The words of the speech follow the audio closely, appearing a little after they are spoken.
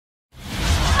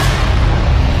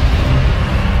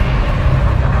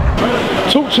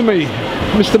Talk to me,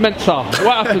 Mr. Mensah.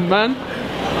 What happened, man?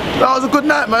 That was a good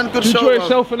night, man. Good show. Enjoy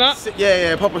yourself and that?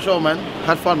 Yeah, proper show, man.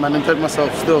 Had fun, man. Enjoyed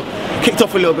myself. Still kicked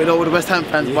off a little bit though with the West Ham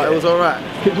fans, but it was alright.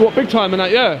 What, big time in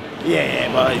that? Yeah.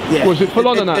 Yeah. Was it full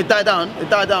on in that? It died down.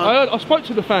 I spoke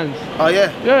to the fans. Oh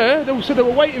yeah. Yeah, they said they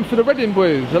were waiting for the Reading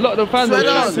boys. A lot of the fans were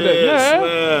shouting to them.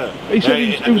 Yeah. He said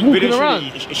he was walking around.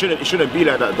 It shouldn't be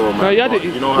like that though, man. No, he had it.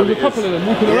 There was a couple of them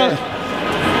walking around.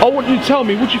 I want you to tell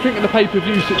me, what do you think of the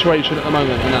pay-per-view situation at the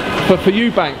moment? For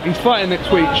Eubank, he's fighting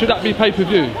next week. Should that be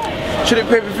pay-per-view? Should it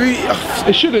pay-per-view?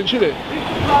 It shouldn't, should it?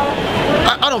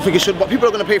 I don't think it should, but people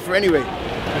are going to pay for it anyway.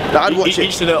 I'd watch it.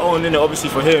 Each to their own, innit? Obviously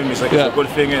for him, it's like it's a good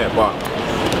thing, innit? But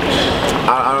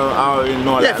I don't really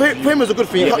know. Yeah, for him it's a good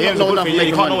thing. You can't know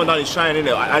that he's shining,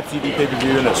 innit? ITV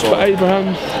pay-per-view, innit? So. But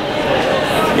Abraham's.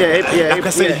 Yeah. Like I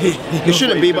said, it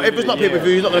shouldn't be, but if it's not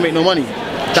pay-per-view, he's not going to make no money.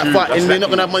 That fight, and they're not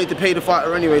going to have money to pay the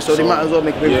fighter anyway, so they might as well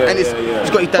make it. And it's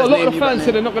got his dad's name. A lot of the fans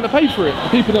said they're not going to pay for it. The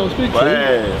people that will speak to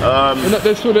I'm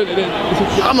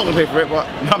not going to pay for it, but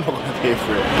I'm not going to pay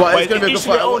for it. But it's going to be a good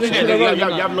fight.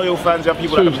 You have loyal fans, you have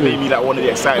people that maybe that want to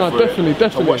get excited for it. Definitely.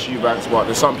 To watch Eubanks, but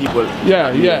there's some people.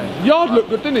 Yeah. Yard looked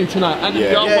good, didn't he, tonight? And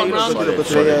Yard won round.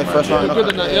 First round. Good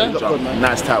in that, yeah.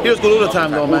 Nice title. He was good all the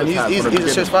time, though, man. He's a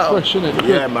chess fighter. Fresh, isn't it?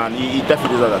 Yeah, man. He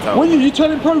definitely deserves that title. When you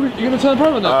turning pro? You're going to turn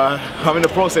pro in that? I'm in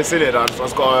the process, innit? I'm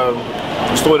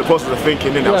still in the process of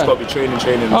thinking, innit? I've just got to be training, and see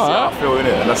how I feel,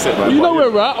 innit? And that's it, man. You know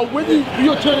where we're at. When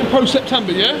you're turning pro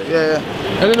September, yeah? Yeah.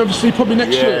 And then obviously probably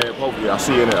next year. Yeah, probably. I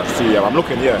see, innit? I'm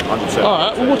looking, 100%.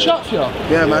 Alright, well watch out for you.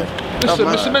 Yeah, man. Listen,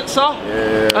 Mr. Mensah.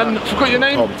 Yeah. And forgot your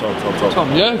name? Tom.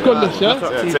 Tom, yeah? God bless,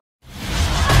 yeah?